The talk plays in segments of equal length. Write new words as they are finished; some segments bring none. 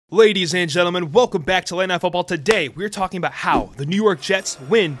Ladies and gentlemen, welcome back to Late Night Football. Today, we're talking about how the New York Jets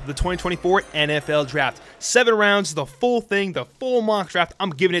win the 2024 NFL Draft. 7 rounds, the full thing, the full mock draft. I'm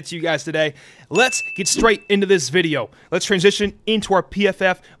giving it to you guys today. Let's get straight into this video. Let's transition into our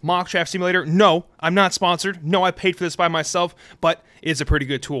PFF mock draft simulator. No, I'm not sponsored. No, I paid for this by myself, but it's a pretty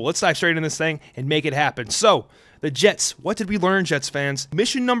good tool. Let's dive straight into this thing and make it happen. So, the Jets, what did we learn, Jets fans?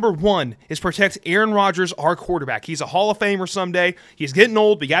 Mission number 1 is protect Aaron Rodgers, our quarterback. He's a Hall of Famer someday. He's getting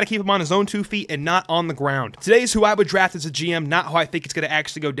old. We got to keep him on his own 2 feet and not on the ground. Today is who I would draft as a GM, not how I think it's going to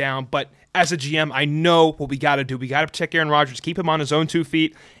actually go down, but as a GM, I know what we got to do. We got to protect Aaron Rodgers, keep him on his own 2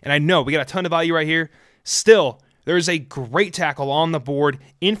 feet, and I know we got a ton of value right here. Still, there is a great tackle on the board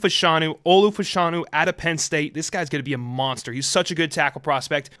in Olu Fashanu out of Penn State. This guy's going to be a monster. He's such a good tackle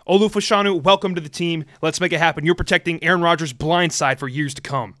prospect. Olu Fashanu, welcome to the team. Let's make it happen. You're protecting Aaron Rodgers' blind side for years to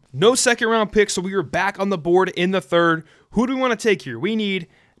come. No second-round pick, so we are back on the board in the 3rd. Who do we want to take here? We need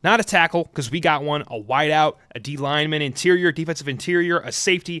not a tackle, because we got one, a wideout, a D-lineman, interior, defensive interior, a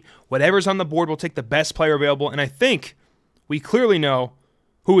safety. Whatever's on the board, we'll take the best player available, and I think we clearly know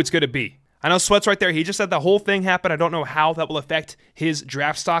who it's going to be. I know Sweat's right there. He just said the whole thing happened. I don't know how that will affect his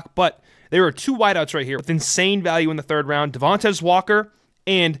draft stock, but there are 2 wideouts right here with insane value in the 3rd round. Devontae Walker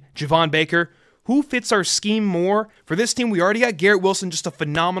and Javon Baker. Who fits our scheme more? For this team, we already got Garrett Wilson, just a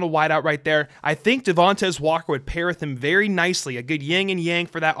phenomenal wideout right there. I think Devontae Walker would pair with him very nicely. A good yin and yang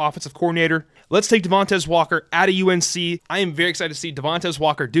for that offensive coordinator. Let's take Devontae Walker out of UNC. I am very excited to see Devontae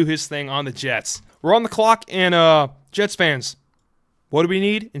Walker do his thing on the Jets. We're on the clock, and Jets fans, what do we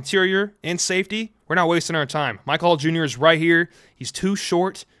need? Interior and safety? We're not wasting our time. Michael Hall Jr. is right here. He's too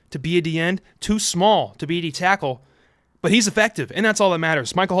short to be a D-end, too small to be a D-tackle, but he's effective, and that's all that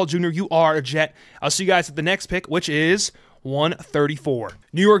matters. Michael Hall Jr., you are a Jet. I'll see you guys at the next pick, which is 134.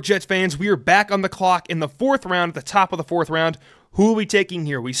 New York Jets fans, we are back on the clock in the 4th round, at the top of the 4th round. Who are we taking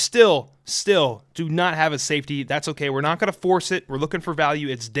here? We still do not have a safety. That's okay. We're not going to force it. We're looking for value.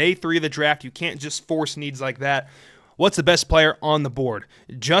 It's day 3 of the draft. You can't just force needs like that. What's the best player on the board?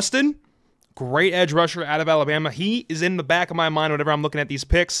 Justin, great edge rusher out of Alabama. He is in the back of my mind whenever I'm looking at these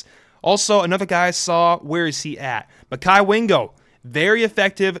picks. Also, another guy I saw, where is he at? Mekhi Wingo, very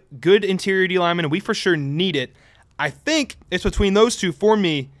effective, good interior D lineman, and we for sure need it. I think it's between those 2 for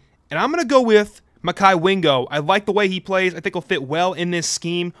me, and I'm going to go with Mekhi Wingo. I like the way he plays. I think he'll fit well in this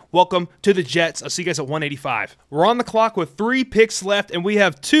scheme. Welcome to the Jets. I'll see you guys at 185. We're on the clock with 3 picks left, and we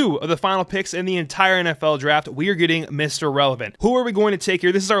have 2 of the final picks in the entire NFL draft. We are getting Mr. Relevant. Who are we going to take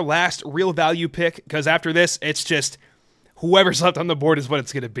here? This is our last real value pick, because after this, it's just whoever's left on the board is what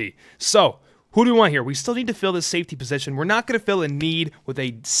it's going to be. So, who do we want here? We still need to fill this safety position. We're not going to fill a need with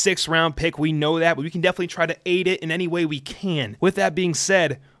a 6th-round pick. We know that, but we can definitely try to aid it in any way we can. With that being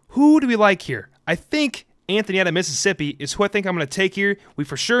said, who do we like here? I think Anthony out of Mississippi is who I think I'm going to take here. We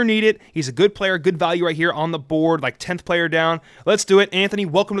for sure need it. He's a good player, good value right here on the board, like 10th player down. Let's do it. Anthony,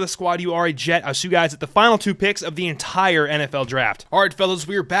 welcome to the squad. You are a Jet. I'll see you guys at the final 2 picks of the entire NFL draft. All right, fellas,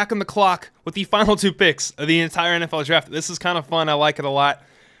 we are back on the clock with the final 2 picks of the entire NFL draft. This is kind of fun. I like it a lot.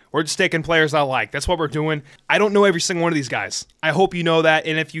 We're just taking players I like. That's what we're doing. I don't know every single one of these guys. I hope you know that,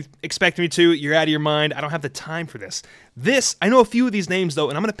 and if you expect me to, you're out of your mind. I don't have the time for this. I know a few of these names, though,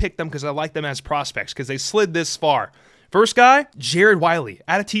 and I'm going to pick them because I like them as prospects because they slid this far. First guy, Jared Wiley,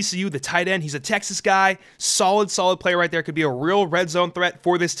 out of TCU, the tight end. He's a Texas guy. Solid player right there. Could be a real red zone threat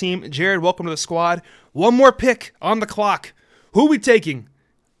for this team. Jared, welcome to the squad. One more pick on the clock. Who are we taking?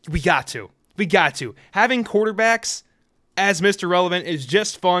 We got to. Having quarterbacks as Mr. Relevant is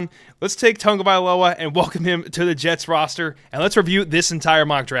just fun. Let's take Tagovailoa and welcome him to the Jets roster, and let's review this entire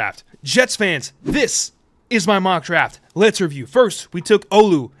mock draft. Jets fans, this is my mock draft. Let's review. First, we took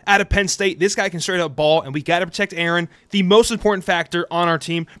Olu out of Penn State. This guy can straight up ball, and we got to protect Aaron. The most important factor on our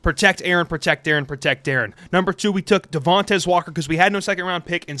team, protect Aaron, protect Aaron, protect Aaron. Number 2, we took Devontae Walker because we had no 2nd-round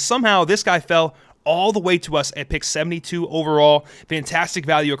pick, and somehow this guy fell all the way to us at pick 72 overall. Fantastic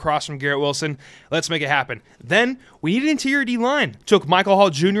value across from Garrett Wilson. Let's make it happen. Then, we need an interior D-line. Took Michael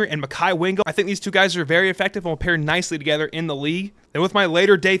Hall Jr. and Mekhi Wingo. I think these 2 guys are very effective and will pair nicely together in the league. Then with my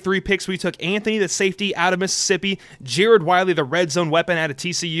later day 3 picks, we took Anthony, the safety, out of Mississippi, Jared Wiley, the red zone weapon out of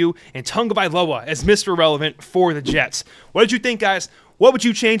TCU, and Tagovailoa as Mr. Relevant for the Jets. What did you think, guys? What would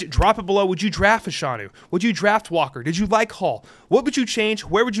you change? Drop it below. Would you draft Fashanu? Would you draft Walker? Did you like Hall? What would you change?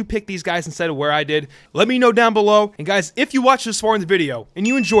 Where would you pick these guys instead of where I did? Let me know down below. And guys, if you watched this far in the video and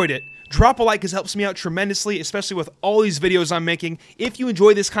you enjoyed it, drop a like because it helps me out tremendously, especially with all these videos I'm making. If you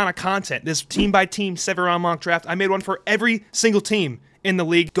enjoy this kind of content, this team-by-team 7-round mock draft, I made one for every single team in the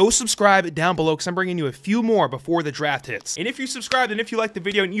league. Go subscribe down below because I'm bringing you a few more before the draft hits. And if you subscribed and if you liked the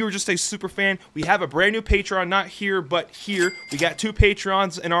video and you were just a super fan, we have a brand new Patreon, not here, but here. We got 2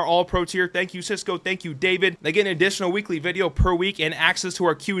 Patreons in our all-pro tier. Thank you, Cisco. Thank you, David. They get an additional weekly video per week and access to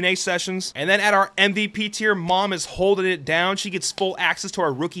our Q&A sessions. And then at our MVP tier, Mom is holding it down. She gets full access to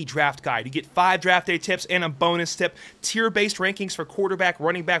our rookie draft guide. You get 5 draft day tips and a bonus tip, tier-based rankings for quarterback,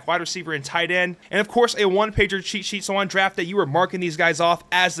 running back, wide receiver, and tight end. And of course, a 1-pager cheat sheet. So on draft day, you are marking these guys off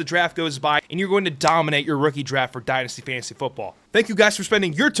as the draft goes by, and you're going to dominate your rookie draft for Dynasty Fantasy Football. Thank you guys for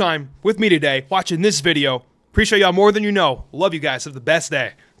spending your time with me today watching this video. Appreciate y'all more than you know. Love you guys. Have the best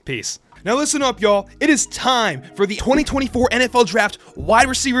day. Peace. Now listen up, y'all. It is time for the 2024 NFL Draft wide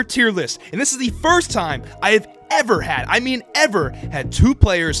receiver tier list. And this is the first time I have ever had 2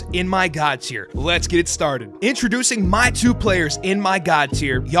 players in my God tier. Let's get it started. Introducing my 2 players in my God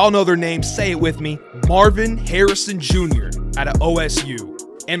tier. Y'all know their names. Say it with me. Marvin Harrison Jr. out of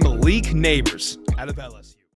OSU and Malik Neighbors out of LA.